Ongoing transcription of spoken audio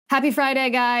Happy Friday,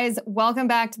 guys. Welcome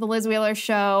back to the Liz Wheeler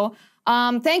Show.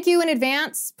 Thank you in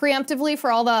advance, preemptively,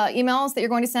 for all the emails that you're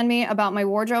going to send me about my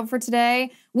wardrobe for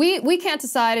today. We can't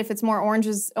decide if it's more orange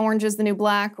is the new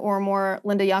black or more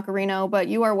Linda Yaccarino, but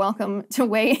you are welcome to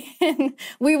weigh in.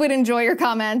 We would enjoy your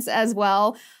comments as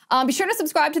well. Be sure to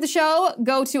subscribe to the show.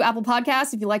 Go to Apple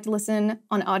Podcasts if you like to listen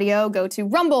on audio. Go to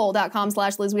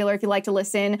rumble.com/Liz Wheeler if you like to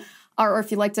listen or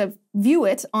if you'd like to view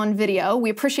it on video. We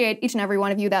appreciate each and every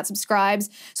one of you that subscribes.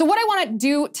 So what I want to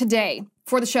do today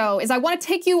for the show is I want to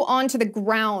take you onto the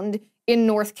ground in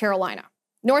North Carolina.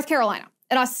 North Carolina,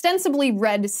 an ostensibly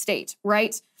red state,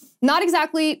 right? Not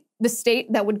exactly the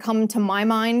state that would come to my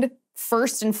mind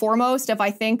first and foremost if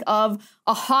I think of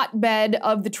a hotbed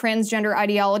of the transgender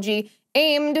ideology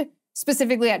aimed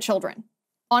specifically at children.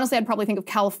 Honestly, I'd probably think of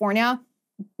California.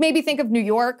 Maybe think of New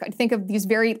York. I'd think of these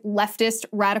very leftist,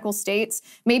 radical states.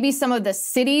 Maybe some of the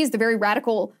cities, the very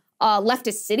radical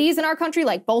leftist cities in our country,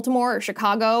 like Baltimore or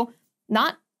Chicago,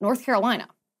 not North Carolina.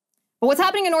 But what's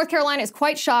happening in North Carolina is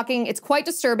quite shocking. It's quite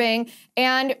disturbing.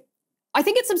 And I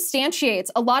think it substantiates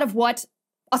a lot of what,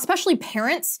 especially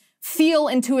parents, feel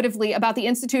intuitively about the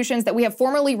institutions that we have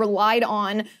formerly relied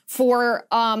on for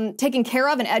taking care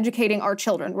of and educating our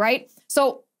children, right?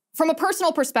 So from a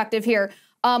personal perspective here,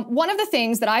 one of the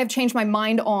things that I have changed my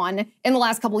mind on in the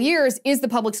last couple of years is the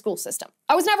public school system.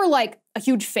 I was never like a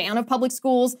huge fan of public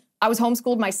schools. I was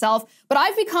homeschooled myself, but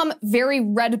I've become very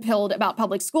red-pilled about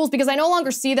public schools because I no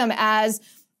longer see them as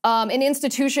an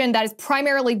institution that is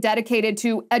primarily dedicated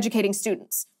to educating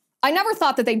students. I never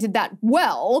thought that they did that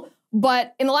well,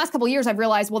 but in the last couple of years, I've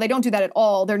realized, well, they don't do that at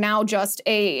all. They're now just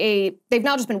they've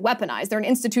now just been weaponized. They're an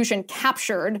institution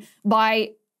captured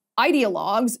by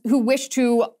ideologues who wish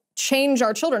to change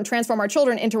our children, transform our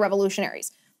children into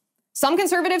revolutionaries. Some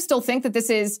conservatives still think that this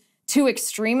is too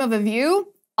extreme of a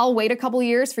view. I'll wait a couple of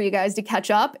years for you guys to catch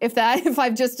up if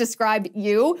I've just described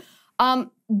you.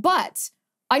 But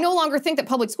I no longer think that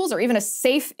public schools are even a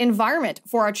safe environment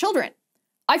for our children.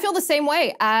 I feel the same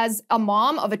way as a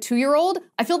mom of a 2-year-old.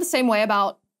 I feel the same way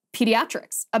about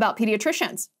pediatrics, about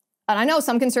pediatricians. And I know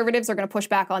some conservatives are going to push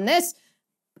back on this.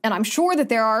 And I'm sure that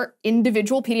there are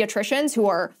individual pediatricians who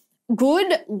are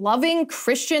good, loving,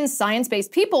 Christian,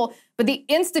 science-based people, but the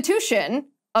institution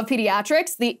of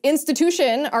pediatrics, the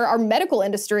institution, our medical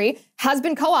industry, has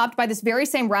been co-opted by this very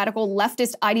same radical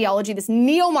leftist ideology, this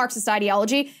neo-Marxist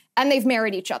ideology, and they've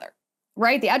married each other,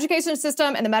 right? The education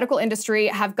system and the medical industry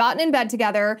have gotten in bed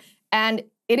together, and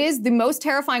it is the most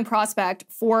terrifying prospect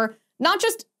for not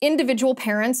just individual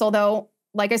parents, although,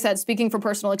 like I said, speaking from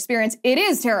personal experience, it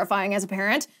is terrifying as a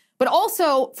parent, but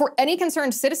also for any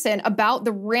concerned citizen about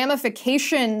the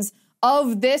ramifications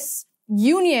of this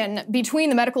union between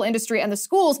the medical industry and the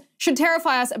schools should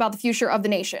terrify us about the future of the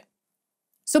nation.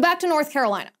 So back to North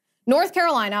Carolina. North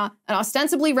Carolina, an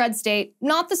ostensibly red state,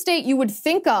 not the state you would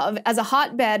think of as a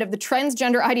hotbed of the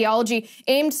transgender ideology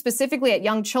aimed specifically at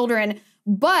young children,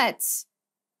 but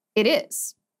it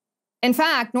is. In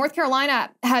fact, North Carolina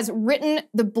has written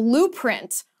the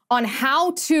blueprint on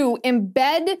how to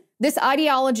embed this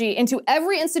ideology into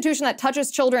every institution that touches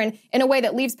children in a way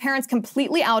that leaves parents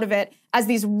completely out of it, as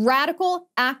these radical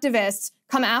activists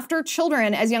come after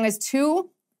children as young as 2,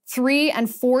 3, and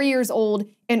 4 years old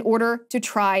in order to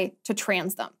try to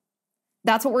trans them.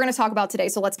 That's what we're going to talk about today,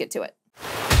 so let's get to it.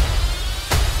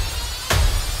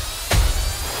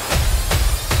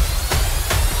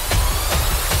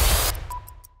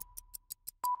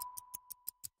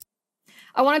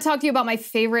 I want to talk to you about my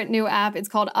favorite new app. It's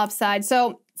called Upside.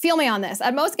 So feel me on this.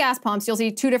 At most gas pumps, you'll see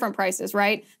 2 different prices,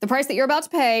 right? The price that you're about to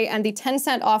pay and the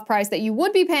 10-cent off price that you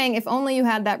would be paying if only you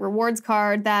had that rewards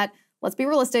card that, let's be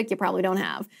realistic, you probably don't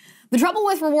have. The trouble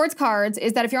with rewards cards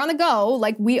is that if you're on the go,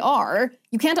 like we are,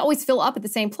 you can't always fill up at the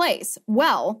same place.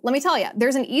 Well, let me tell you,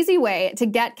 there's an easy way to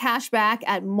get cash back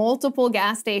at multiple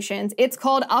gas stations. It's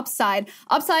called Upside.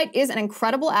 Upside is an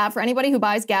incredible app for anybody who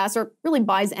buys gas or really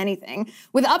buys anything.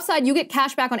 With Upside, you get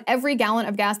cash back on every gallon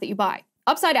of gas that you buy.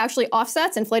 Upside actually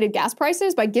offsets inflated gas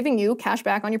prices by giving you cash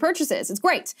back on your purchases. It's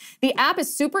great. The app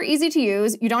is super easy to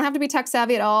use. You don't have to be tech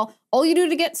savvy at all. All you do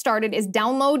to get started is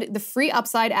download the free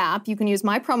Upside app. You can use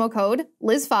my promo code,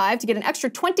 Liz5, to get an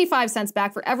extra 25 cents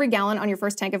back for every gallon on your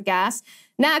first tank of gas.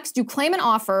 Next, you claim an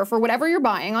offer for whatever you're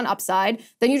buying on Upside.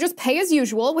 Then you just pay as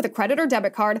usual with a credit or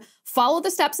debit card, follow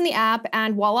the steps in the app,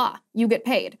 and voila, you get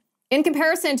paid. In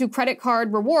comparison to credit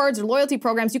card rewards or loyalty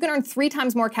programs, you can earn 3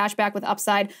 times more cash back with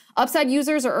Upside. Upside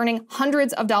users are earning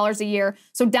hundreds of dollars a year.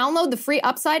 So download the free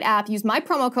Upside app, use my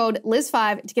promo code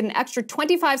Liz5 to get an extra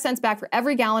 25 cents back for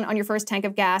every gallon on your first tank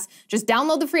of gas. Just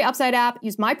download the free Upside app,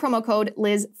 use my promo code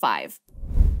Liz5.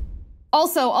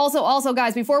 Also,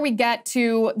 guys, before we get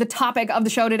to the topic of the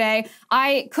show today,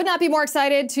 I could not be more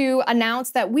excited to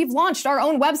announce that we've launched our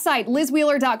own website,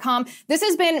 lizwheeler.com. This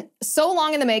has been so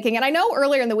long in the making, and I know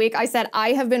earlier in the week I said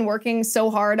I have been working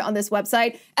so hard on this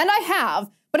website, and I have,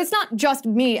 but it's not just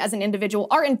me as an individual.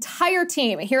 Our entire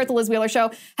team here at The Liz Wheeler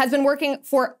Show has been working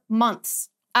for months,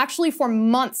 actually for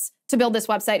months, to build this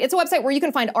website. It's a website where you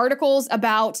can find articles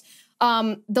about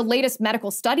the latest medical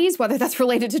studies, whether that's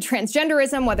related to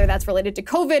transgenderism, whether that's related to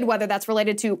COVID, whether that's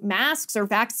related to masks or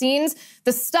vaccines,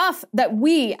 the stuff that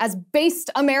we as based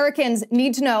Americans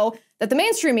need to know that the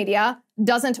mainstream media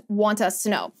doesn't want us to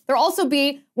know. There'll also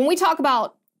be, when we talk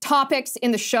about topics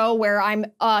in the show where I'm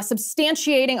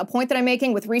substantiating a point that I'm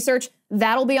making with research,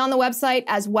 that'll be on the website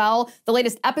as well. The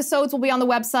latest episodes will be on the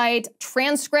website,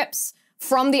 transcripts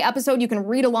from the episode. You can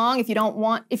read along if you don't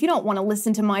want to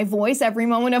listen to my voice every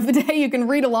moment of the day. You can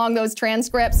read along those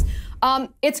transcripts.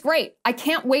 It's great. I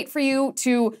can't wait for you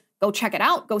to go check it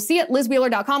out. Go see it,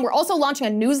 lizwheeler.com. We're also launching a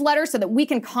newsletter so that we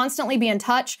can constantly be in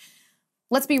touch.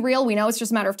 Let's be real. We know it's just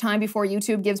a matter of time before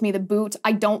YouTube gives me the boot.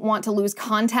 I don't want to lose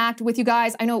contact with you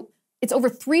guys. I know it's over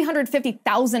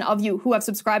 350,000 of you who have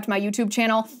subscribed to my YouTube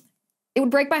channel. It would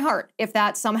break my heart if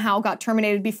that somehow got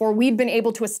terminated before we'd been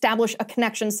able to establish a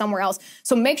connection somewhere else.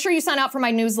 So make sure you sign up for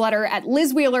my newsletter at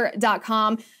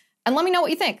lizwheeler.com and let me know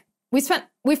what you think.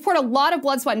 We've poured a lot of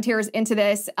blood, sweat, and tears into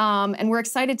this, and we're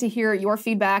excited to hear your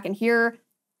feedback and hear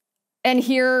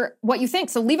what you think.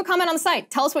 So leave a comment on the site.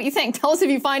 Tell us what you think. Tell us if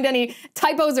you find any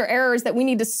typos or errors that we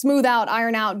need to smooth out,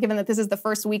 iron out, given that this is the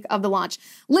first week of the launch.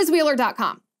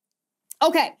 lizwheeler.com.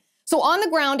 Okay, so on the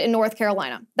ground in North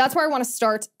Carolina, that's where I want to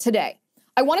start today.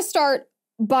 I want to start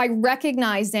by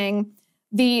recognizing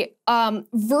the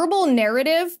verbal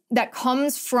narrative that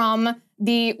comes from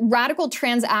the radical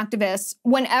trans activists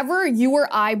whenever you or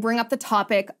I bring up the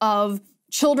topic of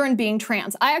children being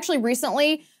trans. I actually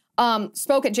recently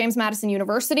spoke at James Madison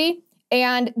University,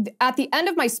 and at the end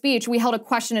of my speech, we held a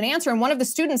question and answer, and one of the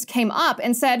students came up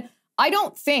and said, I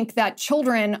don't think that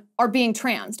children are being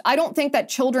transed. I don't think that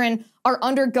children are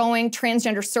undergoing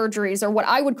transgender surgeries or what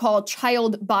I would call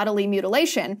child bodily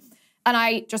mutilation. And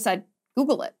I just said,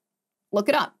 Google it, look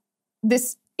it up.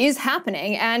 This is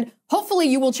happening. And hopefully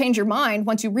you will change your mind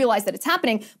once you realize that it's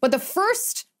happening. But the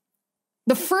first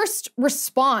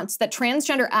response that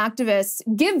transgender activists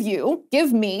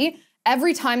give me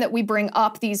every time that we bring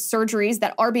up these surgeries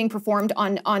that are being performed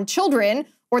on children,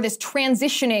 or this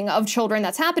transitioning of children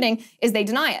that's happening, is they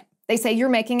deny it. They say, you're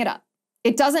making it up.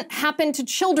 It doesn't happen to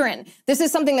children. This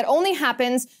is something that only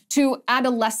happens to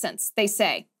adolescents, they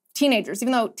say. Teenagers,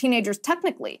 even though teenagers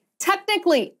technically,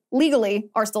 legally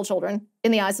are still children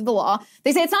in the eyes of the law.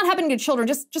 They say it's not happening to children,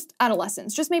 just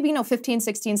adolescents, just maybe, 15,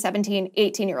 16, 17,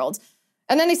 18-year-olds.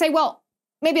 And then they say, well,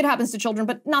 maybe it happens to children,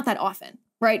 but not that often.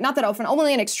 Right? Not that often,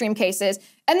 only in extreme cases.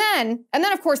 And then,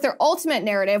 of course, their ultimate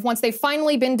narrative, once they've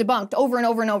finally been debunked over and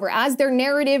over and over, as their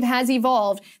narrative has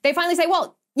evolved, they finally say,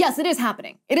 well, yes, it is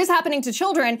happening. It is happening to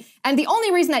children. And the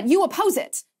only reason that you oppose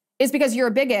it is because you're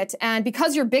a bigot. And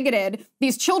because you're bigoted,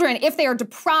 these children, if they are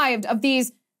deprived of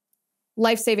these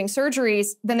life-saving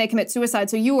surgeries, then they commit suicide.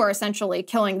 So you are essentially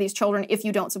killing these children if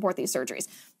you don't support these surgeries.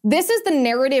 This is the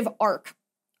narrative arc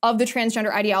of the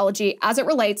transgender ideology as it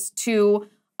relates to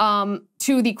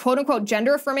the quote-unquote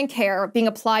gender-affirming care being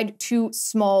applied to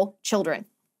small children.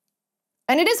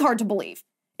 And it is hard to believe.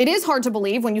 It is hard to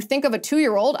believe when you think of a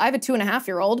 2-year-old. I have a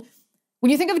 2.5-year-old.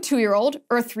 When you think of a 2-year-old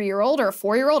or a 3-year-old or a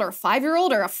 4-year-old or a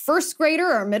 5-year-old or a first grader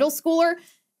or a middle schooler,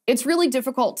 it's really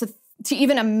difficult to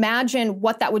even imagine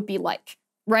what that would be like,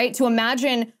 right? To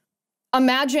imagine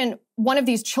one of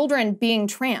these children being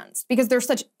trans, because they're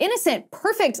such innocent,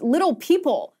 perfect little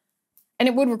people. And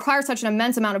it would require such an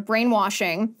immense amount of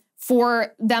brainwashing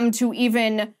for them to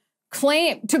even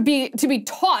claim to be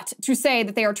taught to say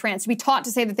that they are trans, to be taught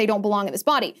to say that they don't belong in this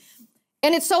body.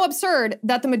 And it's so absurd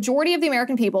that the majority of the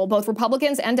American people, both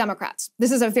Republicans and Democrats,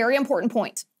 this is a very important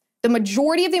point, the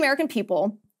majority of the American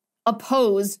people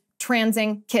oppose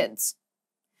transing kids.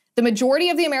 The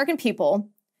majority of the American people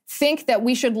think that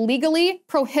we should legally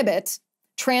prohibit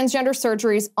transgender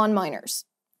surgeries on minors.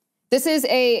 This is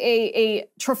a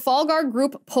Trafalgar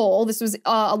Group poll. This was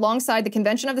alongside the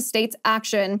Convention of the States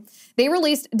Action. They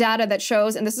released data that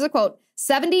shows, and this is a quote,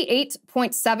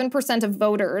 78.7% of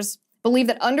voters believe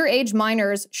that underage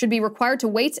minors should be required to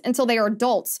wait until they are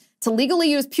adults to legally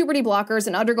use puberty blockers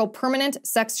and undergo permanent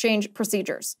sex change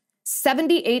procedures.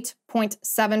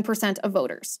 78.7% of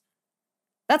voters.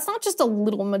 That's not just a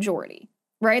little majority,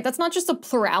 right? That's not just a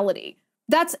plurality.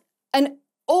 That's an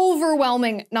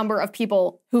overwhelming number of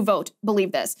people who vote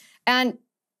believe this. And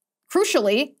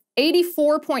crucially,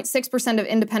 84.6% of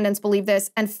independents believe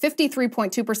this, and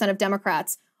 53.2% of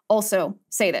Democrats also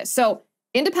say this. So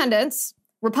independents,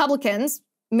 Republicans,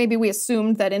 maybe we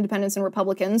assumed that independents and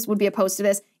Republicans would be opposed to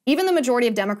this. Even the majority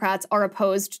of Democrats are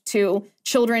opposed to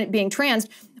children being trans,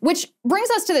 which brings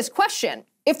us to this question.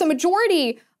 If the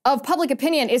majority of public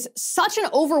opinion is such an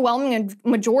overwhelming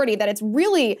majority that it's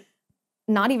really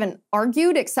not even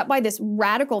argued except by this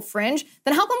radical fringe,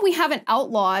 then how come we haven't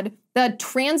outlawed the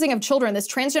transing of children,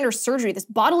 this transgender surgery, this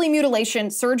bodily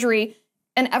mutilation surgery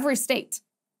in every state?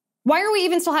 Why are we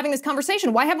even still having this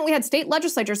conversation? Why haven't we had state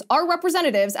legislatures, our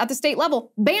representatives at the state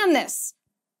level, ban this?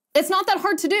 It's not that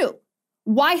hard to do.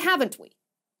 Why haven't we?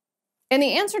 And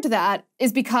the answer to that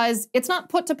is because it's not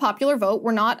put to popular vote.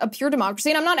 We're not a pure democracy,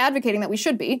 and I'm not advocating that we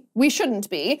should be. We shouldn't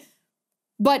be.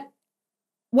 But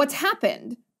what's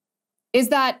happened is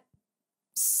that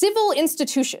civil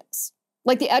institutions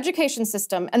like the education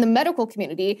system and the medical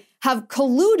community have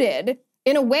colluded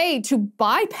in a way to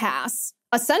bypass,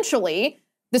 essentially,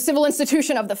 the civil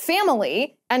institution of the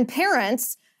family and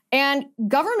parents, and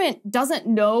government doesn't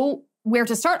know where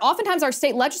to start. Oftentimes, our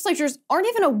state legislatures aren't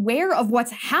even aware of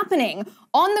what's happening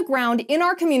on the ground in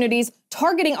our communities,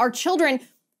 targeting our children.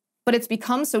 But it's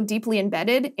become so deeply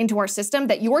embedded into our system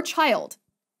that your child,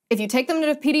 if you take them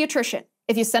to a pediatrician,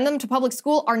 if you send them to public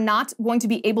school, are not going to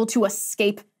be able to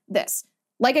escape this.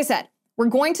 Like I said, we're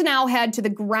going to now head to the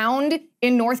ground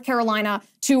in North Carolina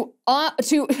to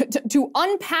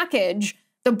unpackage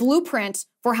the blueprint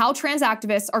for how trans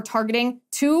activists are targeting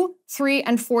 2-, 3-,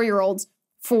 and 4-year-olds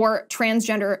for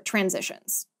transgender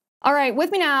transitions. All right,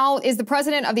 with me now is the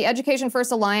president of the Education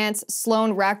First Alliance,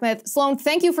 Sloan Rachmuth. Sloan,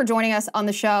 thank you for joining us on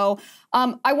the show.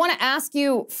 I want to ask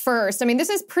you first, I mean, this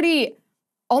is pretty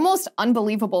almost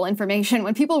unbelievable information.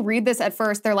 When people read this at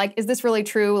first, they're like, is this really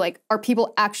true? Like, are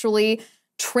people actually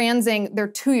transing their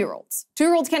 2-year-olds?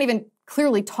 2-year-olds can't even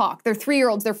clearly talk. They're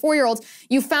 3-year-olds, they're 4-year-olds.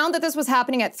 You found that this was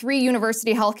happening at 3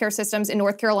 university healthcare systems in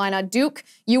North Carolina, Duke,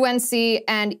 UNC,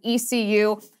 and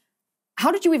ECU.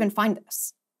 How did you even find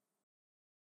this?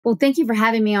 Well, thank you for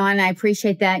having me on. I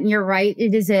appreciate that. And you're right.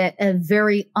 It is a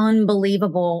very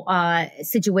unbelievable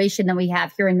situation that we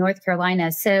have here in North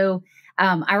Carolina. So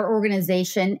our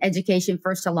organization, Education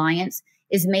First Alliance,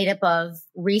 is made up of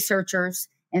researchers,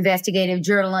 investigative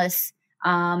journalists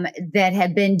that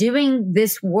have been doing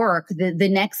this work, the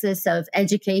nexus of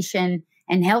education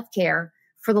and healthcare,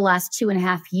 for the last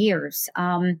 2.5 years.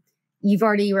 You've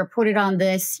already reported on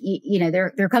this. You know,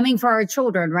 they're coming for our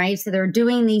children, right? So they're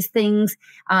doing these things,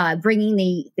 bringing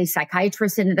the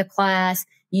psychiatrists into the class,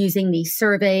 using these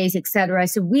surveys, et cetera.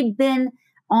 So we've been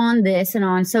on this and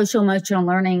on social emotional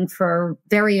learning for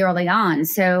very early on.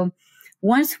 So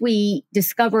once we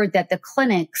discovered that the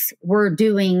clinics were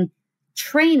doing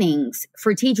trainings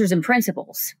for teachers and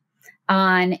principals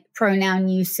on pronoun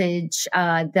usage,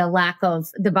 the lack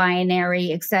of the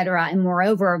binary, et cetera, and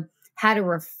moreover, how to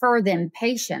refer them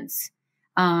patients.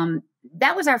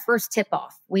 That was our first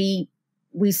tip-off. We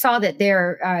saw that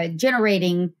they're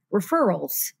generating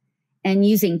referrals and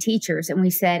using teachers. And we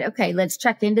said, okay, let's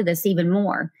check into this even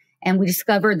more. And we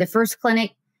discovered the first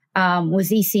clinic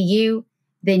was ECU,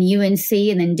 then UNC,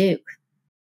 and then Duke.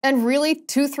 And really,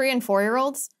 2-, 3-, and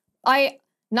 4-year-olds?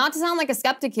 Not to sound like a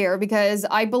skeptic here, because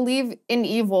I believe in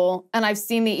evil, and I've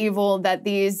seen the evil that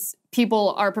these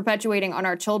people are perpetuating on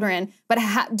our children, but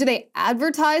do they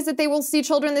advertise that they will see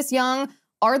children this young?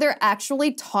 Are there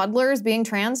actually toddlers being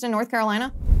transed in North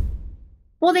Carolina?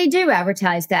 Well, they do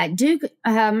advertise that. Duke,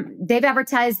 they've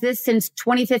advertised this since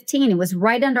 2015. It was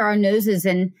right under our noses,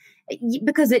 and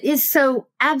because it is so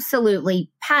absolutely,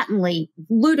 patently,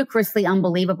 ludicrously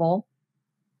unbelievable,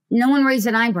 no one raised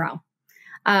an eyebrow.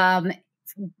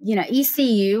 You know,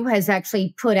 ECU has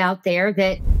actually put out there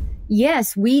that,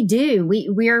 yes, we do.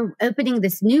 We're opening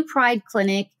this new Pride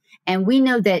clinic, and we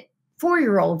know that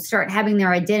 4-year-olds start having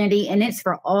their identity, and it's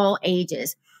for all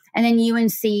ages. And then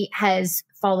UNC has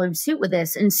followed suit with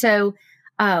this. And so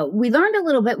we learned a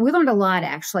little bit. We learned a lot,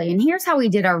 actually. And here's how we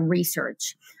did our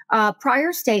research.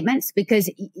 Prior statements, because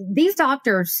these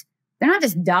doctors, they're not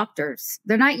just doctors.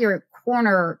 They're not your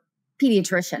corner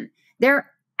pediatrician.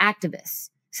 They're activists.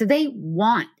 So they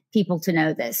want people to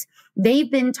know this.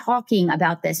 They've been talking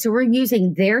about this. So we're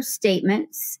using their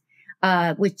statements,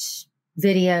 which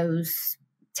videos,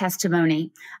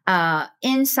 testimony,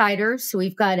 insiders. So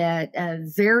we've got a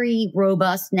very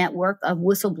robust network of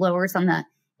whistleblowers on the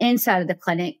inside of the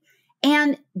clinic,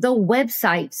 and the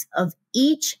websites of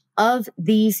each of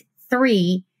these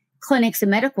 3 clinics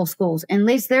and medical schools. And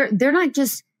Liz, they're not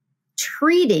just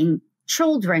treating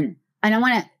children. And I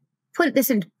want to put this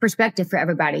in perspective for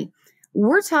everybody.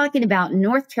 We're talking about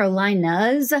North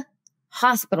Carolina's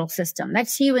hospital system.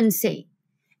 That's UNC.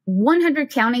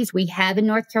 100 counties we have in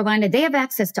North Carolina, they have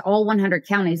access to all 100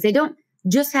 counties. They don't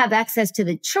just have access to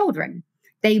the children.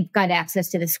 They've got access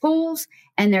to the schools,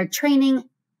 and they're training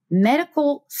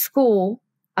medical school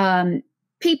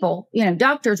people,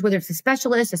 doctors, whether it's a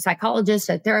specialist, a psychologist,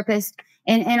 a therapist,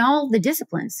 and all the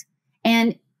disciplines.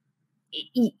 And,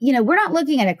 we're not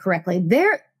looking at it correctly.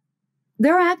 They're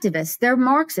activists. They're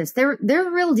Marxists. They're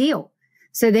the real deal.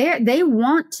 So they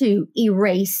want to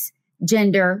erase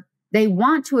gender. They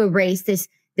want to erase this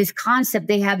concept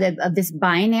they have of this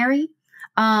binary.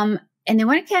 And they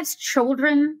want to catch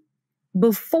children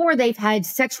before they've had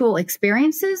sexual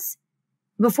experiences,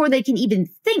 before they can even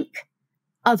think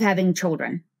of having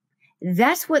children.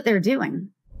 That's what they're doing.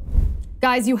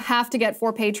 Guys, you have to get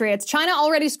 4 Patriots. China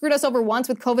already screwed us over once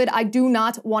with COVID. I do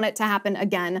not want it to happen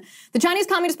again. The Chinese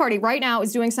Communist Party right now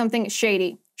is doing something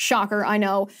shady. Shocker, I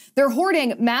know. They're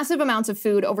hoarding massive amounts of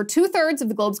food, over 2/3 of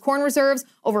the globe's corn reserves,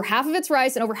 over half of its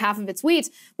rice, and over half of its wheat.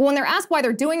 But when they're asked why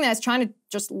they're doing this, China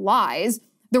just lies.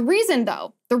 The reason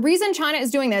China is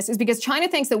doing this is because China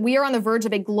thinks that we are on the verge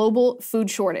of a global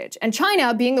food shortage. And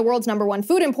China, being the world's #1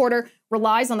 food importer,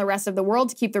 relies on the rest of the world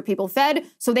to keep their people fed,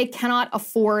 so they cannot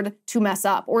afford to mess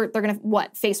up. Or they're going to,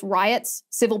 face riots,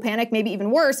 civil panic, maybe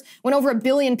even worse, when over 1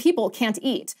 billion people can't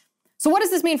eat. So what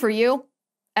does this mean for you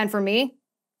and for me?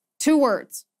 2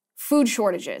 words: food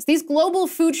shortages. These global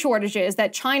food shortages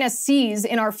that China sees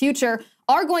in our future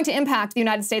are going to impact the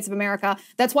United States of America.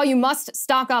 That's why you must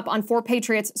stock up on 4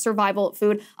 Patriots survival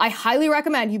food. I highly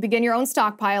recommend you begin your own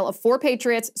stockpile of 4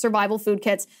 Patriots survival food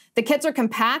kits. The kits are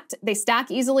compact, they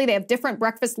stack easily, they have different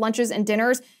breakfast, lunches, and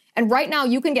dinners. And right now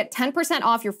you can get 10%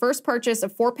 off your first purchase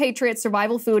of 4 Patriots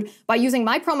survival food by using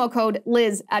my promo code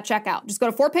Liz at checkout. Just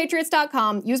go to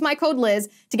 4patriots.com, use my code Liz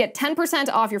to get 10%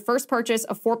 off your first purchase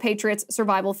of 4 Patriots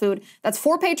survival food. That's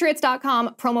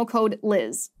 4patriots.com, promo code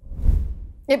Liz.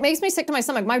 It makes me sick to my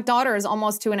stomach. My daughter is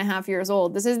almost 2.5 years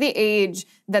old. This is the age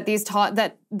that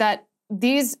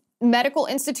these medical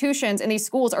institutions and these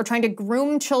schools are trying to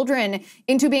groom children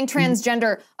into being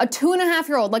transgender. A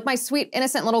 2.5-year-old, like my sweet,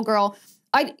 innocent little girl.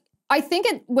 I think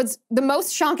it was the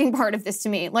most shocking part of this to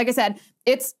me. Like I said,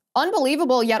 it's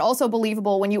unbelievable yet also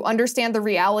believable when you understand the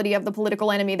reality of the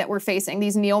political enemy that we're facing,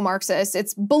 these neo-Marxists.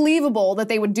 It's believable that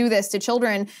they would do this to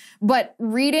children. But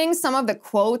reading some of the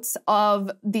quotes of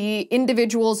the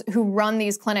individuals who run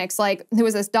these clinics, like who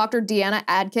is this Dr. Deanna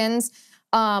Adkins,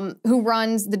 who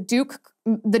runs the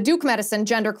Duke Medicine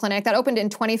Gender Clinic that opened in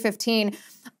 2015.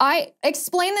 I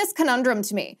explain this conundrum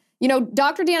to me.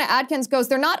 Dr. Deanna Adkins goes,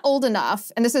 they're not old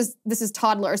enough, and this is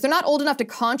toddlers, they're not old enough to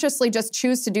consciously just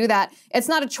choose to do that. It's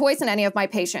not a choice in any of my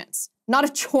patients. Not a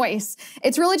choice.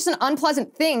 It's really just an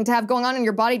unpleasant thing to have going on in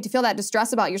your body to feel that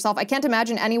distress about yourself. I can't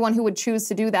imagine anyone who would choose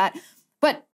to do that.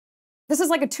 But this is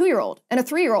like a 2-year-old and a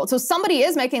 3-year-old. So somebody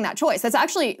is making that choice. That's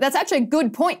actually a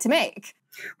good point to make.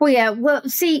 Well, yeah. Well,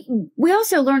 see, we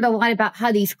also learned a lot about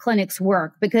how these clinics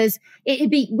work, because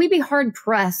we'd be hard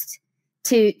pressed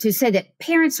to say that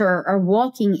parents are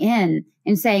walking in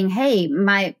and saying, hey,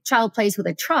 my child plays with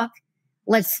a truck.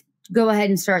 Let's go ahead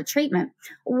and start treatment.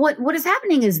 What is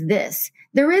happening is this.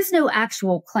 There is no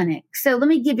actual clinic. So let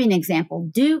me give you an example.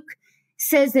 Duke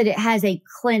says that it has a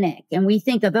clinic, and we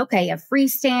think of, okay, a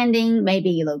freestanding,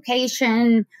 maybe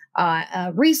location,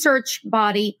 a research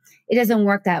body. It doesn't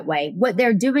work that way. What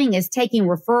they're doing is taking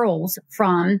referrals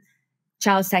from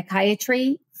child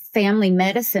psychiatry. Family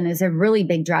medicine is a really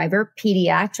big driver,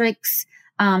 pediatrics,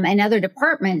 and other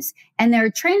departments. And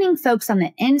they're training folks on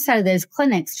the inside of those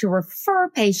clinics to refer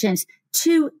patients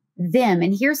to them.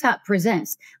 And here's how it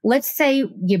presents. Let's say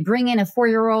you bring in a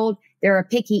 4-year-old, they're a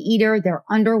picky eater, they're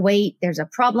underweight, there's a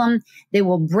problem. They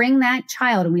will bring that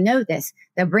child, and we know this,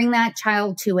 they'll bring that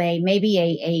child to maybe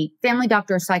a family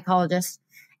doctor or psychologist,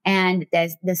 and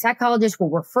the psychologist will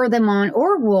refer them on,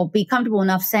 or will be comfortable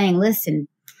enough saying, listen,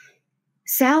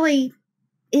 Sally,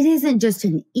 it isn't just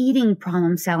an eating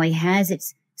problem Sally has.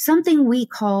 It's something we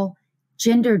call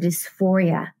gender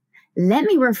dysphoria. Let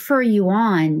me refer you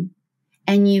on,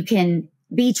 and you can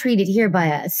be treated here by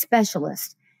a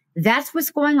specialist. That's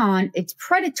what's going on. It's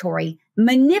predatory,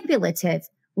 manipulative.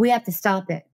 We have to stop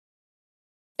it.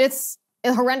 It's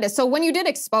horrendous. So when you did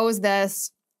expose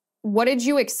this, what did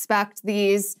you expect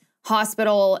these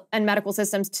hospital and medical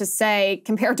systems to say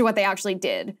compared to what they actually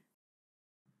did?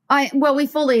 Well, we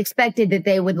fully expected that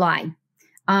they would lie.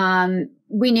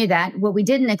 We knew that. What we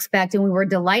didn't expect, and we were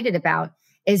delighted about,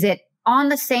 is that on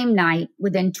the same night,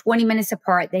 within 20 minutes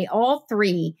apart, they all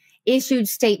 3 issued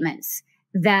statements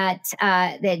that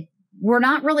were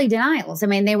not really denials. I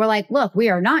mean, they were like, look, we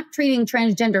are not treating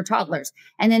transgender toddlers.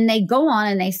 And then they go on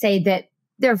and they say that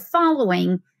they're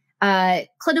following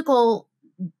clinical,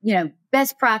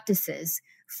 best practices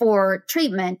for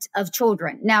treatment of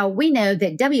children. Now, we know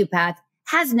that WPATH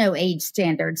has no age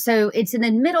standard, so it's in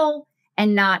the middle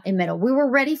and not in middle. We were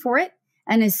ready for it.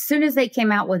 And as soon as they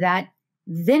came out with that,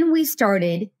 then we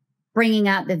started bringing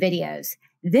out the videos.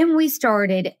 Then we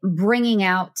started bringing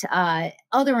out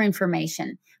other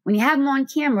information. When you have them on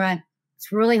camera,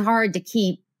 it's really hard to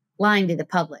keep lying to the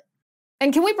public.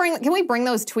 And can we bring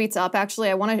those tweets up? Actually,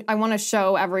 I want to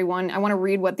show everyone. I want to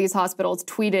read what these hospitals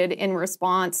tweeted in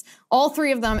response. All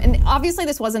three of them, and obviously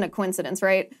this wasn't a coincidence,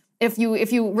 right? If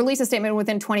you release a statement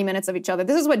within 20 minutes of each other,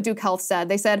 this is what Duke Health said.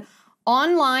 They said,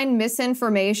 online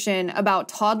misinformation about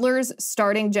toddlers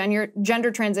starting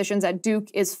gender transitions at Duke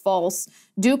is false.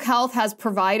 Duke Health has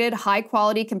provided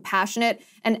high-quality, compassionate,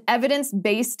 and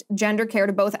evidence-based gender care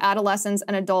to both adolescents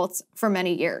and adults for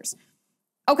many years.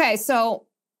 Okay, so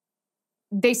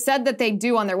they said that they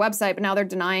do on their website, but now they're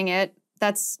denying it.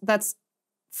 That's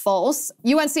false.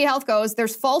 UNC Health goes,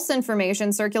 there's false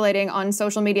information circulating on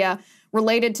social media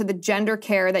related to the gender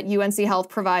care that UNC Health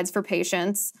provides for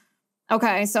patients.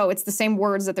 Okay, so it's the same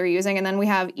words that they're using. And then we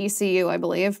have ECU, I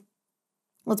believe.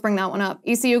 Let's bring that one up.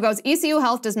 ECU goes, ECU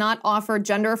Health does not offer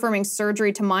gender-affirming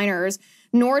surgery to minors,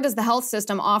 nor does the health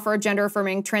system offer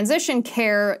gender-affirming transition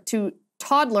care to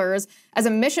toddlers. As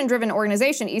a mission-driven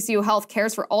organization, ECU Health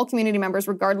cares for all community members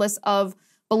regardless of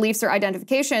beliefs or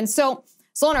identification. So,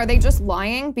 Sloan, are they just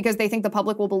lying because they think the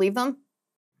public will believe them?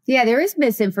 Yeah, there is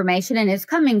misinformation, and it's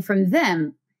coming from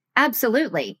them.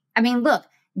 Absolutely. I mean, look,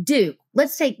 Duke.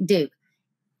 Let's take Duke.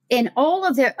 In all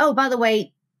of their, oh, by the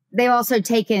way, they've also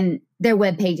taken their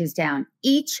web pages down.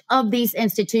 Each of these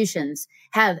institutions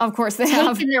have, of course,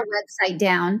 taken their website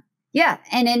down. Yeah,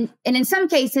 and in some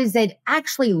cases, they've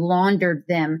actually laundered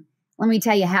them. Let me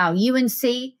tell you how.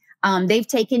 UNC, they've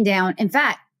taken down, in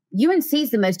fact, UNC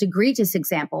is the most egregious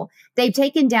example. They've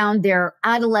taken down their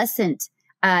adolescent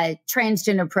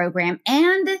transgender program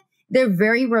and their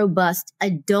very robust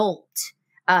adult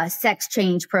sex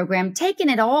change program, taking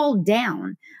it all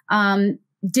down.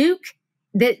 Duke,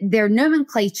 their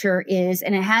nomenclature is,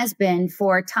 and it has been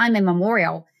for time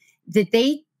immemorial, that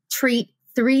they treat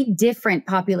three different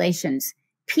populations: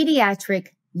 pediatric,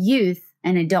 youth,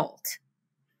 and adult.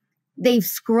 They've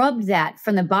scrubbed that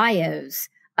from the bios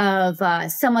of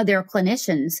some of their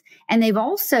clinicians, and they've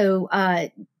also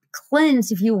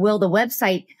cleansed, if you will, the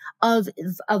website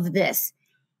of this.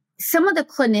 Some of the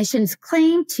clinicians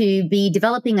claim to be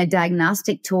developing a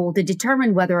diagnostic tool to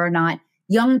determine whether or not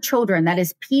young children, that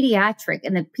is pediatric,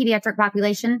 in the pediatric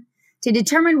population, to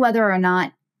determine whether or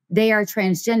not they are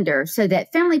transgender, so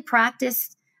that family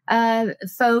practice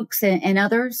folks and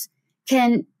others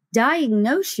can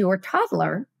diagnose your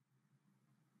toddler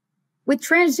with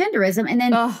transgenderism. And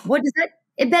then what does that?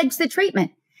 It begs the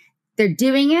treatment. They're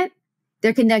doing it.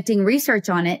 They're conducting research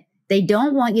on it. They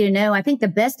don't want you to know. I think the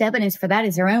best evidence for that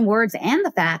is their own words and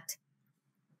the fact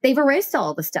they've erased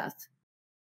all the stuff.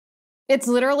 It's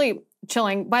literally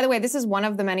chilling. By the way, this is one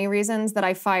of the many reasons that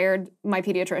I fired my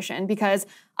pediatrician, because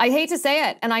I hate to say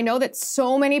it, and I know that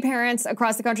so many parents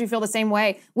across the country feel the same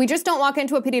way. We just don't walk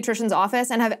into a pediatrician's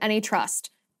office and have any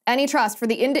trust for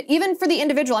even for the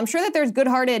individual. I'm sure that there's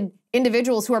good-hearted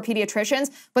individuals who are pediatricians,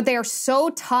 but they are so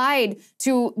tied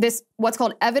to this, what's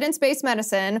called evidence-based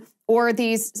medicine, or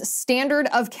these standard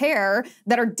of care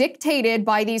that are dictated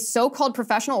by these so-called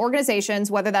professional organizations,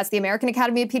 whether that's the American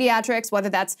Academy of Pediatrics, whether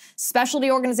that's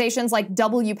specialty organizations like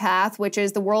WPATH, which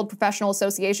is the World Professional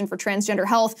Association for Transgender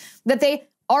Health, that they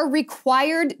are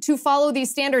required to follow these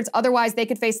standards. Otherwise, they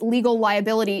could face legal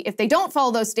liability if they don't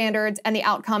follow those standards and the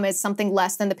outcome is something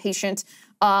less than the patient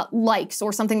likes,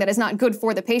 or something that is not good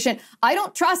for the patient. I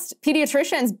don't trust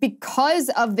pediatricians because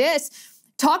of this.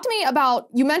 Talk to me about,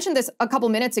 you mentioned this a couple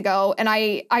minutes ago, and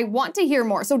I want to hear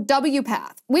more. So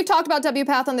WPATH, we've talked about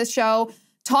WPATH on this show.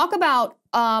 Talk about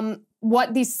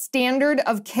what the standard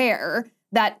of care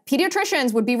that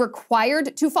pediatricians would be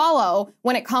required to follow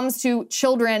when it comes to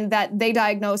children that they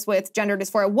diagnose with gender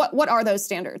dysphoria. What are those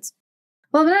standards?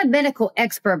 Well, I'm not a medical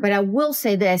expert, but I will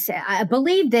say this. I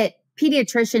believe that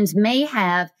pediatricians may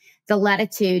have the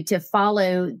latitude to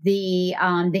follow the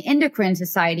Endocrine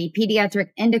Society, Pediatric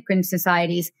Endocrine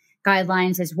Society's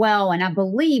guidelines as well. And I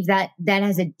believe that that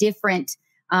has a different,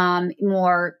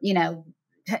 more,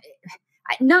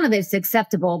 none of it's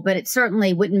acceptable, but it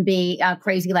certainly wouldn't be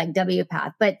crazy like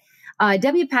WPATH. But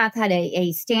WPATH had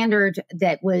a standard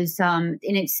that was in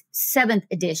its 7th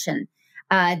edition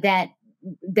that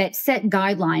set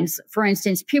guidelines. For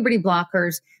instance, puberty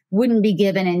blockers wouldn't be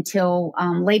given until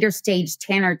later stage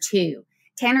Tanner 2.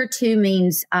 Tanner 2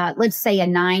 means, let's say, a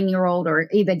 9-year-old or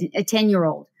even a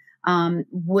 10-year-old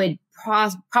would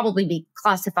probably be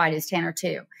classified as Tanner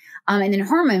 2. And then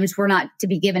hormones were not to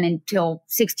be given until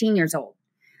 16 years old.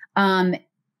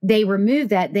 They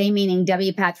removed that, they meaning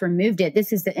WPATH removed it.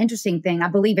 This is the interesting thing. I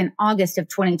believe in August of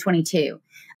 2022,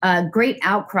 a great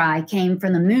outcry came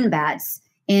from the moonbats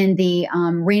in the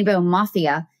Rainbow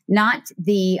Mafia, not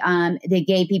the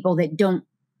gay people that don't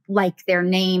like their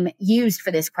name used for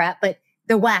this crap, but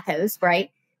the wackos, right?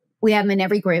 We have them in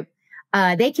every group.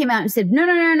 They came out and said,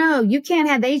 no, you can't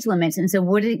have age limits. And so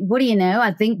what do you know?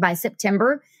 I think by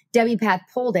September, WPATH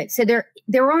pulled it. So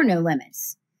there are no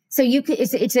limits. So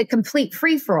it's a complete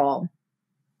free for all.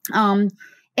 And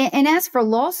as for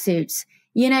lawsuits,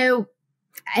 and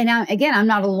I'm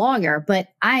not a lawyer, but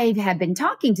I have been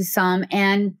talking to some,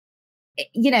 and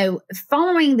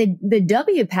following the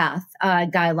WPATH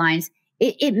guidelines,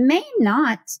 it may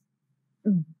not,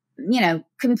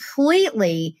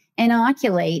 completely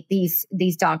inoculate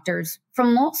these doctors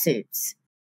from lawsuits.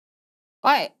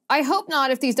 I hope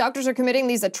not, if these doctors are committing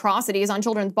these atrocities on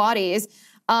children's bodies.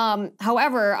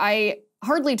 However, I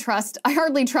hardly trust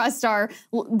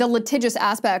the litigious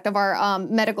aspect of our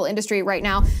medical industry right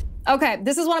now. Okay,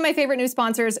 this is one of my favorite new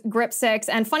sponsors, Grip 6,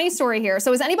 and funny story here.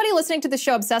 So is anybody listening to the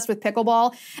show obsessed with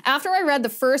pickleball? After I read the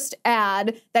first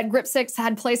ad that Grip 6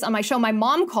 had placed on my show, my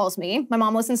mom calls me. My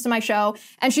mom listens to my show,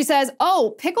 and she says,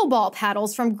 "Oh, pickleball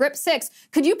paddles from Grip 6.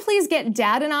 Could you please get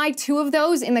Dad and I 2 of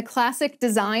those in the classic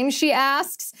design?" she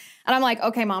asks. And I'm like,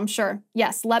 "Okay, Mom, sure.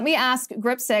 Yes, let me ask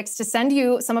Grip 6 to send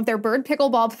you some of their bird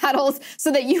pickleball paddles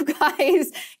so that you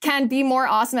guys can be more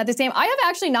awesome at this game." I have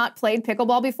actually not played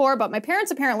pickleball before, but my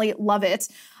parents apparently love it.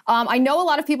 I know a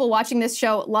lot of people watching this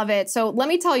show love it. So let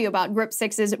me tell you about Grip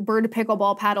 6's bird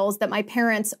pickleball paddles that my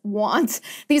parents want.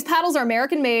 These paddles are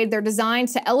American made. They're designed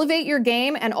to elevate your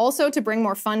game and also to bring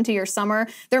more fun to your summer.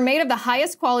 They're made of the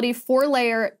highest quality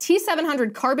 4-layer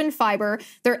T700 carbon fiber.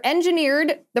 They're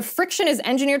engineered, the friction is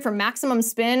engineered for maximum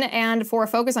spin and for a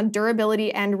focus on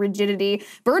durability and rigidity.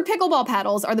 Bird pickleball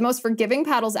paddles are the most forgiving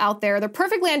paddles out there. They're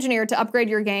perfectly engineered to upgrade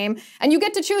your game. And you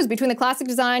get to choose between the classic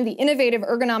design, the innovative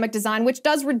ergonomic design, which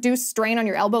does reduce strain on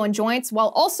your elbow and joints while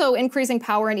also increasing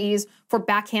power and ease for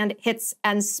backhand hits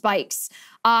and spikes.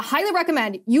 Highly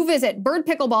recommend you visit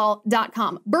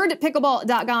birdpickleball.com,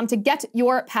 birdpickleball.com to get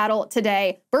your paddle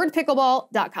today,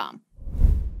 birdpickleball.com.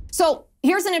 So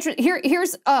here's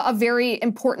a very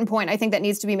important point I think that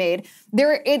needs to be made.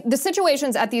 The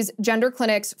situations at these gender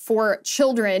clinics for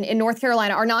children in North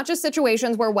Carolina are not just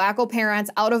situations where wacko parents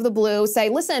out of the blue say,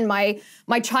 "Listen, my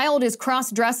child is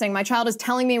cross-dressing. My child is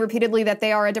telling me repeatedly that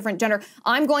they are a different gender.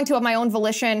 I'm going to, of my own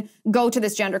volition, go to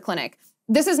this gender clinic."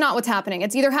 This is not what's happening.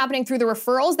 It's either happening through the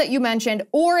referrals that you mentioned,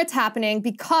 or it's happening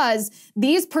because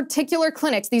these particular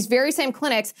clinics, these very same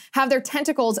clinics, have their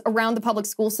tentacles around the public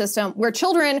school system, where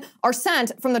children are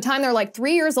sent from the time they're like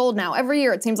 3 years old now. Every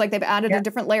year, it seems like they've added a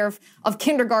different layer of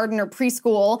kindergarten or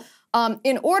preschool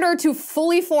in order to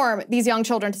fully form these young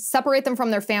children, to separate them from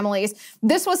their families.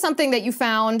 This was something that you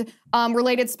found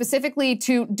related specifically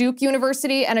to Duke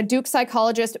University and a Duke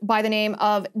psychologist by the name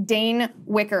of Dane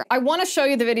Wicker. I want to show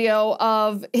you the video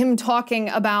of him talking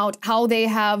about how they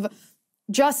have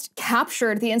just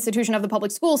captured the institution of the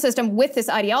public school system with this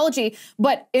ideology.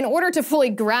 But in order to fully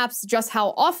grasp just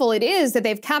how awful it is that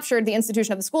they've captured the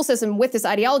institution of the school system with this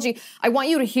ideology, I want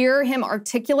you to hear him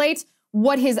articulate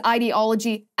what his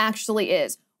ideology actually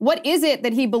is. What is it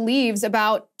that he believes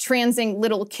about transing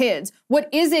little kids? What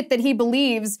is it that he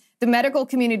believes the medical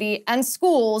community and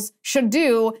schools should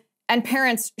do and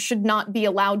parents should not be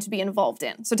allowed to be involved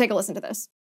in? So take a listen to this.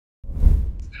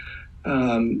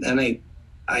 And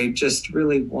I just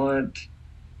really want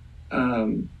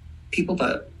people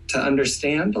to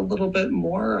understand a little bit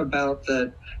more about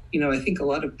that. I think a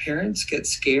lot of parents get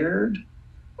scared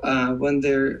when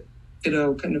they're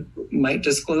kind of might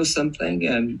disclose something,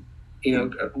 and,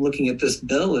 looking at this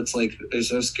bill, it's like they're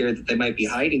so scared that they might be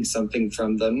hiding something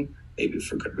from them, maybe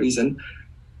for good reason,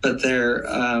 but they're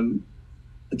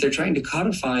trying to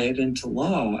codify it into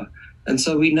law. And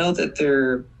so we know that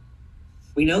they're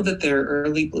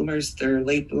early bloomers, they're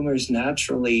late bloomers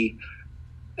naturally.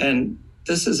 And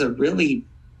this is a really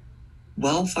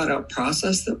well thought out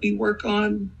process that we work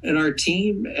on in our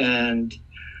team. And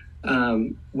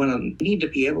when we need to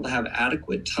be able to have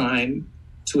adequate time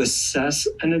to assess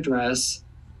and address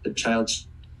the child's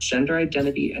gender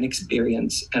identity and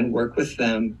experience and work with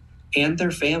them and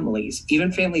their families,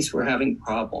 even families who are having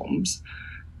problems.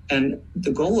 And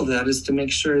the goal of that is to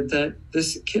make sure that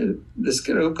this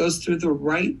kiddo goes through the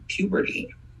right puberty.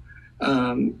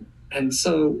 And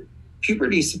so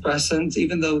puberty suppressants,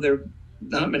 even though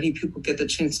not many people get the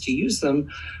chance to use them,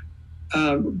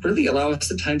 really allow us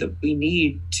the time that we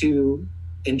need to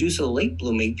induce a late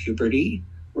blooming puberty,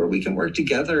 where we can work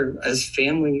together as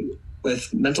family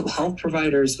with mental health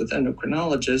providers, with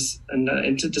endocrinologists, and an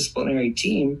interdisciplinary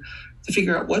team to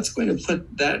figure out what's going to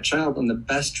put that child on the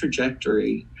best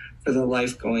trajectory for their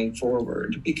life going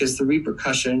forward. Because the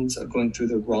repercussions of going through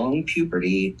the wrong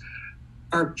puberty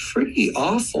are pretty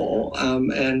awful,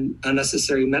 and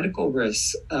unnecessary medical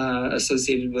risks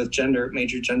associated with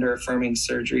major gender-affirming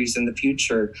surgeries in the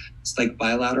future. It's like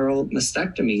bilateral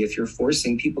mastectomy. If you're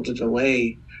forcing people to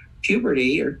delay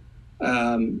puberty, you're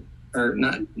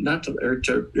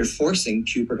forcing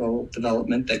pubertal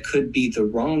development that could be the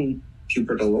wrong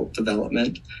pubertal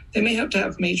development, they may have to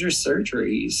have major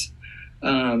surgeries.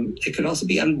 It could also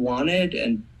be unwanted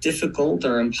and difficult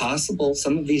or impossible.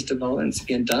 Some of these developments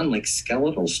being done, like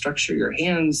skeletal structure, your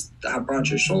hands, how broad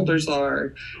your shoulders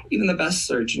are. Even the best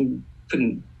surgeon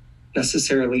couldn't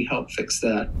necessarily help fix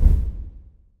that.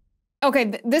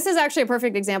 Okay, this is actually a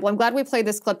perfect example. I'm glad we played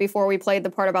this clip before we played the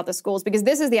part about the schools, because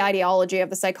this is the ideology of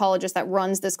the psychologist that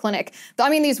runs this clinic. I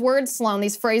mean, these words, Sloan,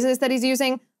 these phrases that he's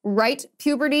using, right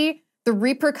puberty, the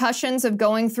repercussions of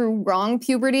going through wrong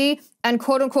puberty, and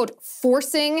quote unquote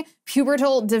forcing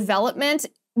pubertal development,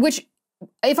 which,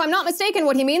 if I'm not mistaken,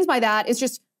 what he means by that is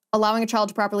just allowing a child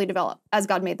to properly develop as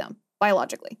God made them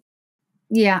biologically.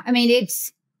 Yeah, I mean,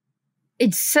 it's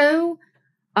so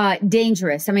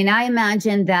dangerous. I mean, I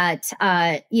imagine that,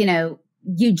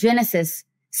 eugenicists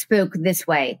spoke this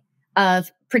way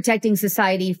of protecting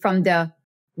society from the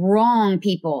wrong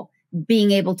people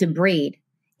being able to breed.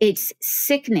 It's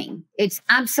sickening. It's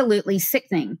absolutely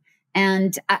sickening.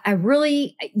 And I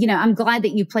really, I'm glad that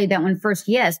you played that one first.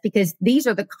 Yes, because these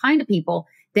are the kind of people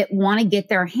that want to get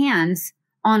their hands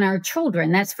on our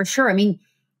children. That's for sure. I mean,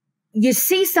 you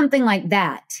see something like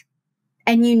that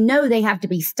and they have to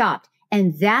be stopped.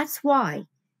 And that's why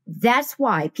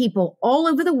people all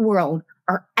over the world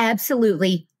are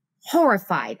absolutely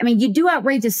horrified. I mean, you do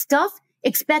outrageous stuff,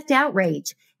 expect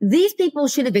outrage. These people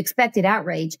should have expected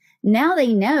outrage. Now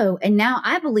they know. And now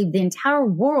I believe the entire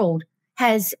world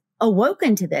has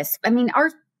awoken to this. I mean,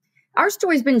 our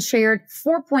story's been shared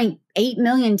 4.8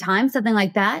 million times, something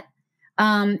like that.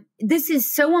 This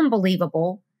is so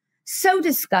unbelievable, so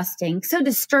disgusting, so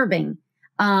disturbing.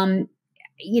 I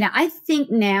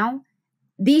think now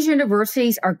these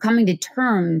universities are coming to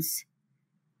terms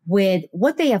with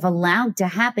what they have allowed to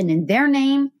happen in their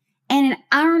name and in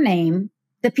our name,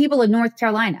 the people of North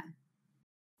Carolina.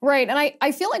 Right. And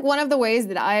I feel like one of the ways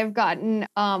that I've gotten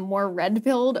more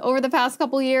red-pilled over the past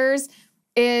couple of years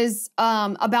is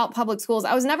about public schools.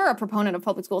 I was never a proponent of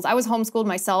public schools. I was homeschooled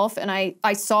myself, and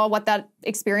I saw what that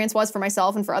experience was for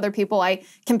myself and for other people. I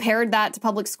compared that to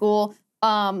public school,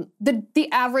 the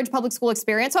average public school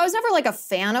experience. So I was never like a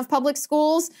fan of public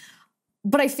schools.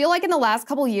 But I feel like in the last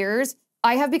couple of years,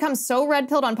 I have become so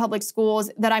red-pilled on public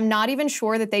schools that I'm not even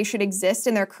sure that they should exist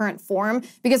in their current form,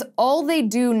 because all they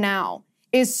do now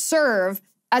is serve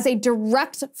as a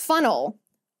direct funnel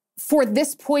for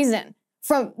this poison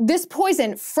from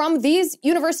these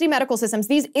university medical systems,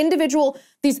 these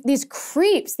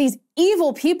creeps, these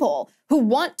evil people who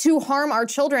want to harm our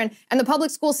children. And the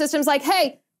public school system's like,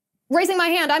 hey, raising my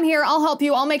hand, I'm here, I'll help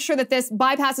you. I'll make sure that this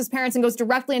bypasses parents and goes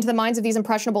directly into the minds of these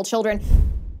impressionable children.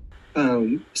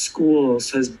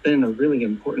 Schools has been a really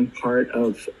important part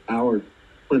of our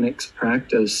clinic's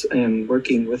practice, and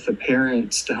working with the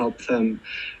parents to help them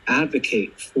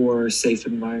advocate for safe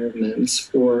environments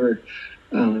for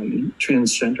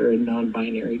transgender and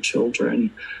non-binary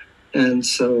children, and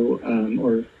so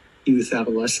or youth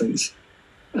adolescents.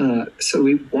 So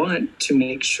we want to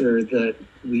make sure that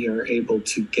we are able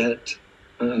to get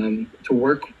to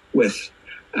work with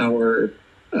our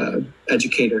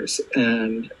educators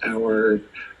and our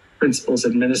principals,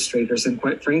 administrators, and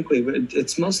quite frankly,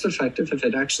 it's most effective if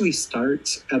it actually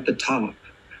starts at the top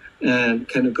and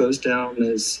kind of goes down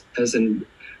as an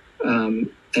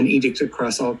edict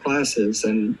across all classes.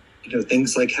 And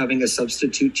things like having a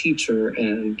substitute teacher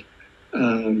and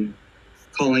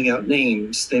calling out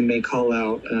names. They may call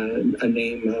out a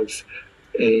name of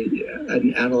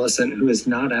an adolescent who is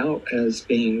not out as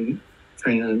being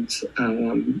trans,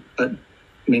 but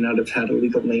may not have had a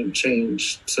legal name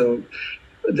change. So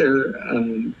they're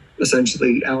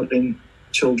essentially outing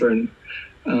children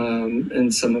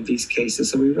in some of these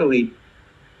cases. So we really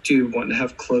do want to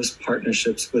have close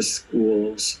partnerships with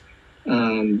schools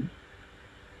and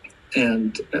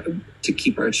to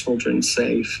keep our children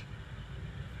safe.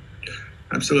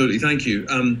 Absolutely, thank you.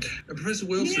 Professor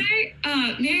Wilson.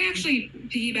 May I actually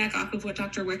piggyback off of what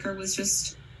Dr. Wicker was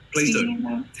just Please speaking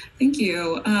about? Thank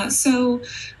you. So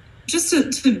just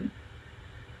to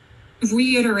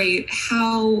reiterate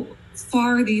how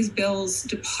far these bills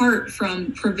depart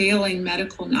from prevailing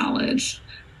medical knowledge.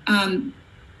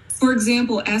 For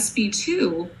example, SB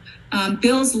 2,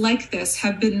 bills like this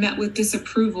have been met with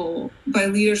disapproval by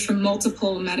leaders from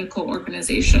multiple medical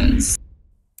organizations.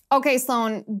 Okay,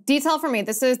 Sloan, detail for me.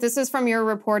 This is from your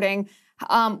reporting.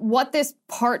 What this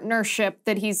partnership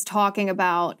that he's talking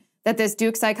about, that this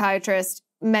Duke psychiatrist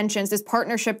mentions, this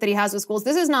partnership that he has with schools,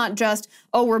 this is not just,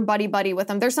 oh, we're buddy-buddy with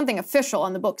them. There's something official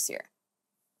on the books here.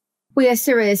 Well, yes,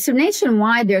 there is. So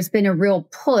nationwide, there's been a real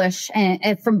push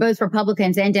from both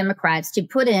Republicans and Democrats to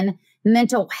put in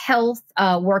mental health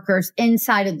workers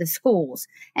inside of the schools.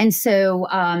 And so,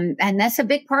 and that's a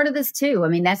big part of this too. I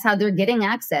mean, that's how they're getting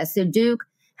access. So Duke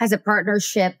has a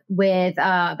partnership with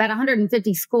about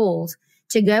 150 schools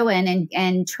to go in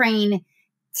and train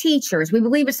teachers. We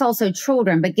believe it's also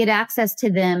children, but get access to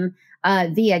them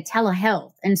via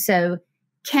telehealth. And so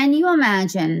can you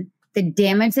imagine the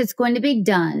damage that's going to be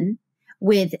done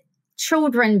with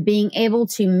children being able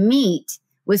to meet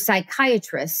with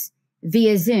psychiatrists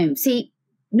via Zoom? See,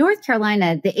 North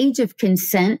Carolina, the age of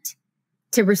consent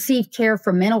to receive care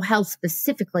for mental health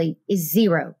specifically is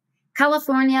 0.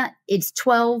 California, it's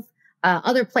 12.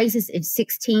 Other places, it's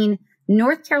 16.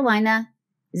 North Carolina,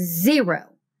 0.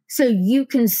 So you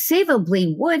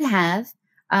conceivably would have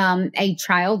a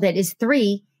child that is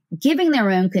 3 giving their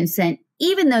own consent,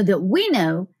 even though that we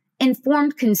know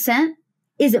informed consent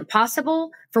isn't possible.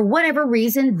 For whatever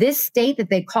reason, this state that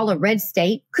they call a red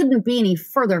state couldn't be any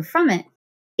further from it.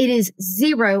 It is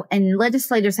 0, and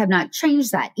legislators have not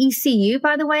changed that. ECU,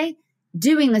 by the way,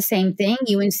 doing the same thing.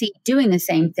 UNC doing the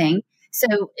same thing.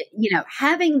 So,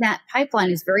 having that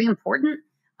pipeline is very important.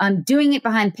 Doing it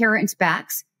behind parents'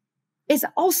 backs is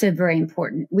also very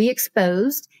important. We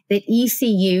exposed that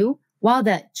ECU, while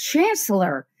the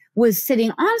chancellor was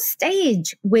sitting on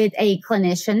stage with a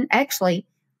clinician, actually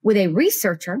with a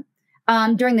researcher,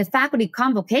 during the faculty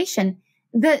convocation,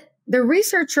 the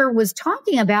researcher was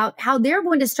talking about how they're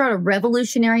going to start a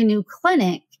revolutionary new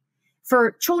clinic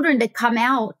for children to come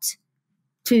out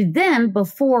to them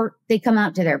before they come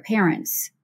out to their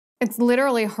parents. It's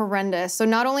literally horrendous. So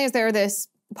not only is there this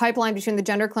pipeline between the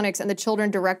gender clinics and the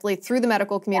children directly through the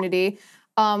medical community,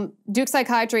 Duke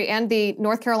Psychiatry and the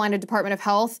North Carolina Department of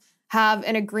Health have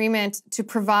an agreement to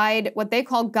provide what they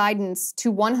call guidance to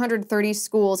 130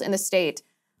 schools in the state.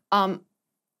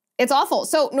 It's awful.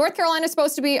 So North Carolina is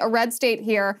supposed to be a red state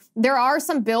here. There are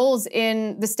some bills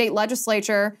in the state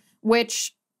legislature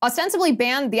which ostensibly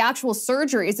ban the actual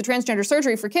surgeries, the transgender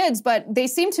surgery for kids, but they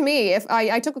seem to me, if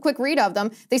I took a quick read of them,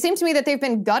 they seem to me that they've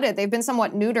been gutted, they've been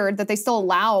somewhat neutered, that they still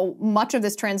allow much of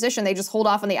this transition. They just hold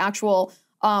off on the actual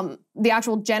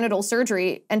genital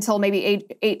surgery until maybe age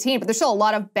 18, but there's still a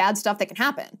lot of bad stuff that can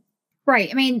happen. Right.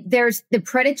 I mean, there's the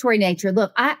predatory nature.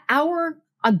 Look, our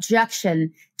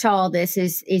objection to all this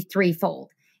is threefold.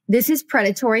 This is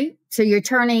predatory. So you're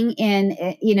turning in,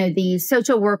 the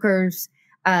social workers,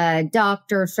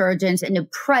 doctors, surgeons into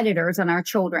predators on our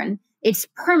children. It's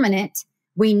permanent.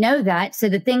 We know that. So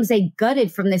the things they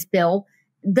gutted from this bill,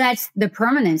 that's the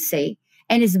permanency,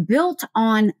 and is built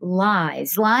on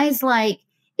lies. Lies like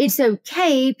it's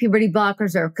okay. Puberty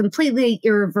blockers are completely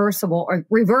irreversible or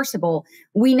reversible.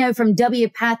 We know from W.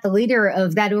 Pat, the leader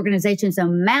of that organization's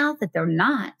own mouth, that they're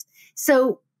not.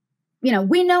 So,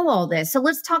 we know all this. So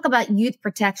let's talk about Youth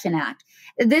Protection Act.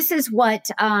 This is what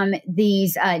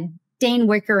these Dane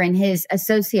Wicker and his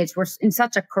associates were in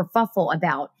such a kerfuffle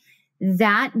about.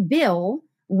 That bill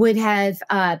would have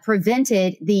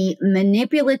prevented the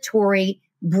manipulatory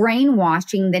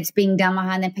brainwashing that's being done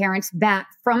behind the parents' back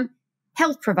from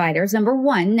health providers, number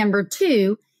one. Number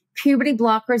two, puberty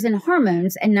blockers and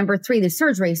hormones. And number three, the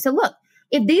surgery. So look,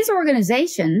 if these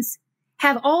organizations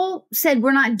have all said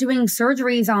we're not doing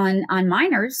surgeries on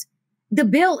minors, the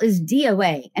bill is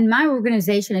DOA. And my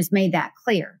organization has made that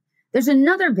clear. There's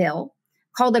another bill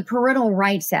called the Parental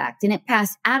Rights Act, and it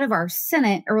passed out of our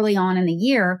Senate early on in the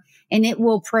year, and it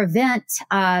will prevent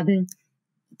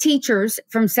teachers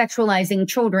from sexualizing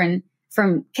children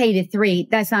from K to 3.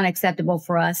 That's not acceptable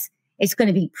for us. It's going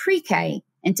to be pre-K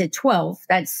into 12.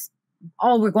 That's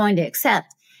all we're going to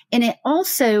accept. And it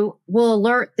also will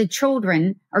alert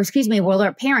will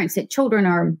alert parents that children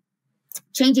are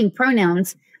changing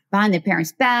pronouns behind the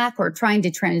parents' back or trying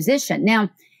to transition. Now,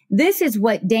 this is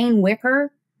what Dane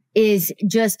Wicker is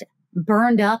just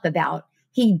burned up about.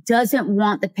 He doesn't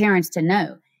want the parents to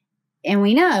know. And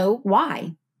we know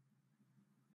why.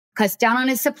 Cuts down on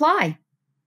his supply.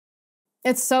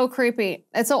 It's so creepy.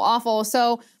 It's so awful.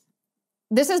 So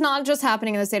this is not just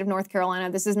happening in the state of North Carolina.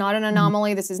 This is not an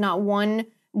anomaly. This is not one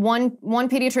one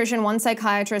pediatrician, one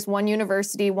psychiatrist, one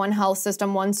university, one health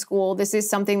system, one school. This is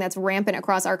something that's rampant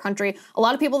across our country. A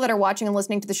lot of people that are watching and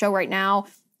listening to the show right now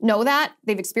know that.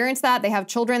 They've experienced that. They have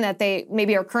children that they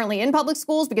maybe are currently in public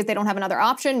schools because they don't have another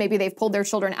option. Maybe they've pulled their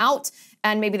children out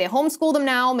and maybe they homeschool them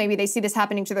now. Maybe they see this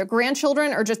happening to their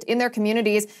grandchildren or just in their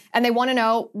communities and they want to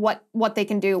know what they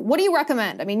can do. What do you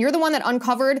recommend? I mean, you're the one that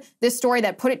uncovered this story,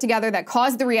 that put it together, that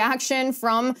caused the reaction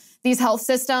from these health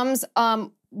systems.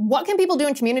 What can people do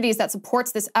in communities that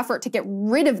supports this effort to get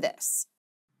rid of this?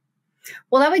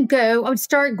 Well, I would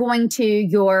start going to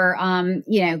your,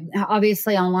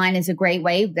 obviously online is a great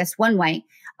way. That's one way.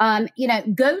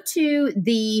 Go to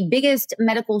the biggest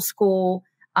medical school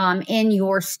in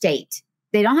your state.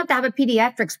 They don't have to have a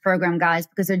pediatrics program, guys,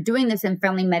 because they're doing this in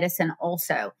family medicine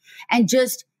also. And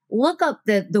just look up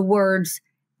the words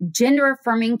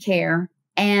gender-affirming care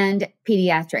and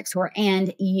pediatrics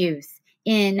and youth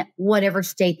in whatever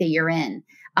state that you're in.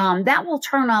 That will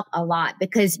turn up a lot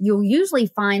because you'll usually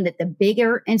find that the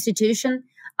bigger institution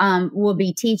will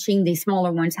be teaching the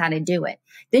smaller ones how to do it.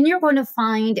 Then you're going to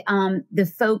find the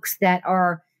folks that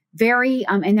are very,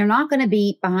 and they're not going to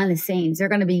be behind the scenes. They're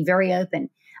going to be very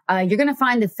open. You're going to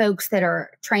find the folks that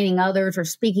are training others or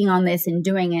speaking on this and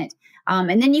doing it.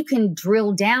 And then you can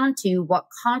drill down to what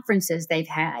conferences they've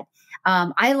had.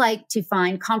 I like to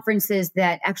find conferences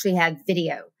that actually have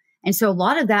video. And so a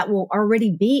lot of that will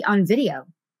already be on video.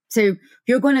 So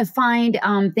you're going to find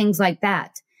things like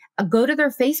that. Go to their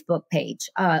Facebook page.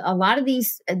 A lot of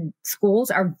these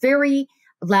schools are very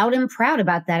loud and proud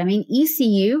about that. I mean,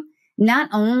 ECU, not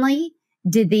only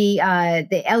did the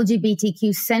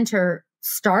LGBTQ Center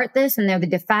start this, and they're the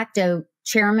de facto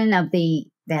chairman of the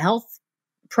health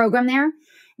program there,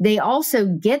 they also,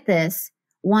 get this,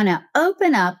 want to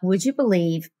open up, would you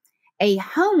believe, a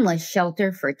homeless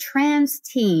shelter for trans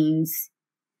teens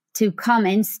to come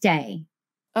and stay.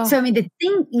 Oh. So, I mean, the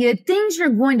things you're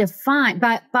going to find,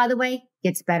 by the way,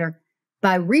 gets better,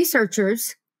 by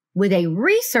researchers with a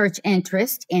research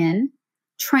interest in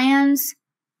trans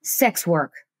sex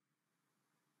work.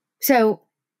 So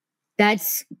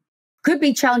could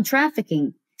be child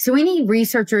trafficking. So we need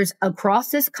researchers across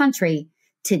this country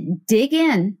to dig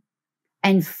in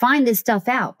and find this stuff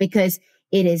out because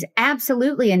it is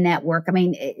absolutely a network. I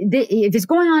mean, if it's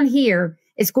going on here,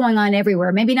 it's going on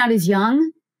everywhere. Maybe not as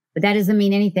young, but that doesn't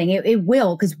mean anything. It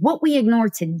will, because what we ignore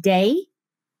today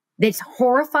that's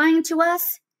horrifying to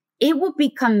us, it will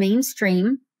become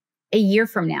mainstream a year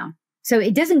from now. So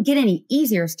it doesn't get any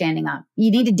easier standing up.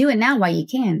 You need to do it now while you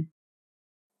can.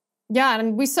 Yeah,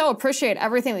 and we so appreciate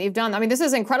everything that you've done. I mean, this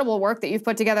is incredible work that you've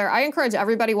put together. I encourage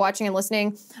everybody watching and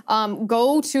listening,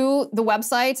 go to the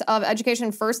website of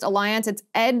Education First Alliance. It's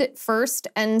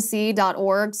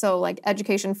edfirstnc.org. So like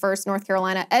Education First North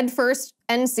Carolina,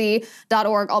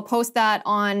 edfirstnc.org. I'll post that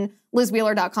on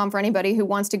lizwheeler.com for anybody who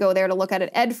wants to go there to look at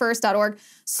it, edfirst.org.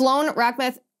 Sloan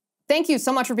Rachmuth, thank you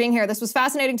so much for being here. This was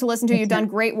fascinating to listen to. You've done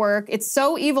great work. It's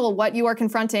so evil what you are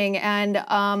confronting, and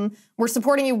we're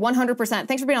supporting you 100%.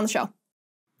 Thanks for being on the show.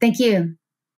 Thank you.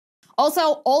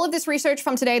 Also, all of this research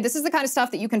from today, this is the kind of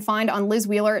stuff that you can find on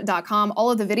lizwheeler.com.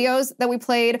 All of the videos that we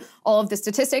played, all of the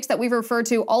statistics that we've referred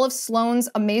to, all of Sloan's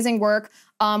amazing work.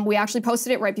 We actually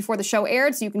posted it right before the show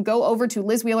aired, so you can go over to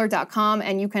lizwheeler.com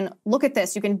and you can look at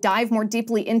this. You can dive more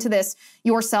deeply into this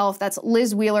yourself. That's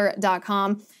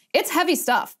lizwheeler.com. It's heavy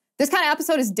stuff. This kind of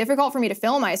episode is difficult for me to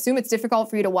film. I assume it's difficult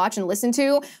for you to watch and listen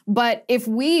to. But if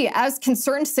we, as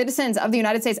concerned citizens of the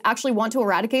United States, actually want to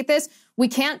eradicate this, we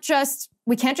can't just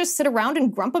sit around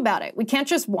and grump about it. We can't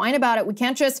just whine about it. We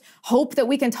can't just hope that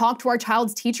we can talk to our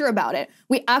child's teacher about it.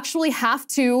 We actually have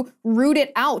to root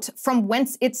it out from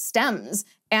whence it stems.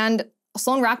 And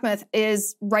Sloan Rachmuth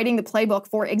is writing the playbook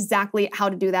for exactly how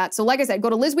to do that. So like I said, go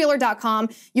to lizwheeler.com.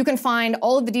 You can find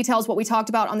all of the details, what we talked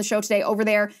about on the show today over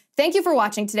there. Thank you for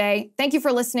watching today. Thank you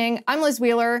for listening. I'm Liz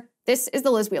Wheeler. This is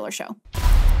The Liz Wheeler Show.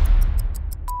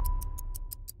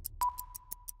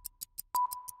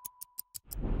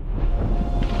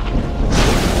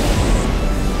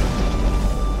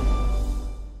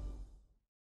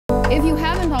 If you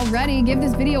haven't already, give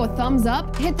this video a thumbs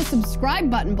up, hit the subscribe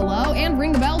button below, and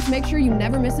ring the bell to make sure you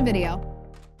never miss a video.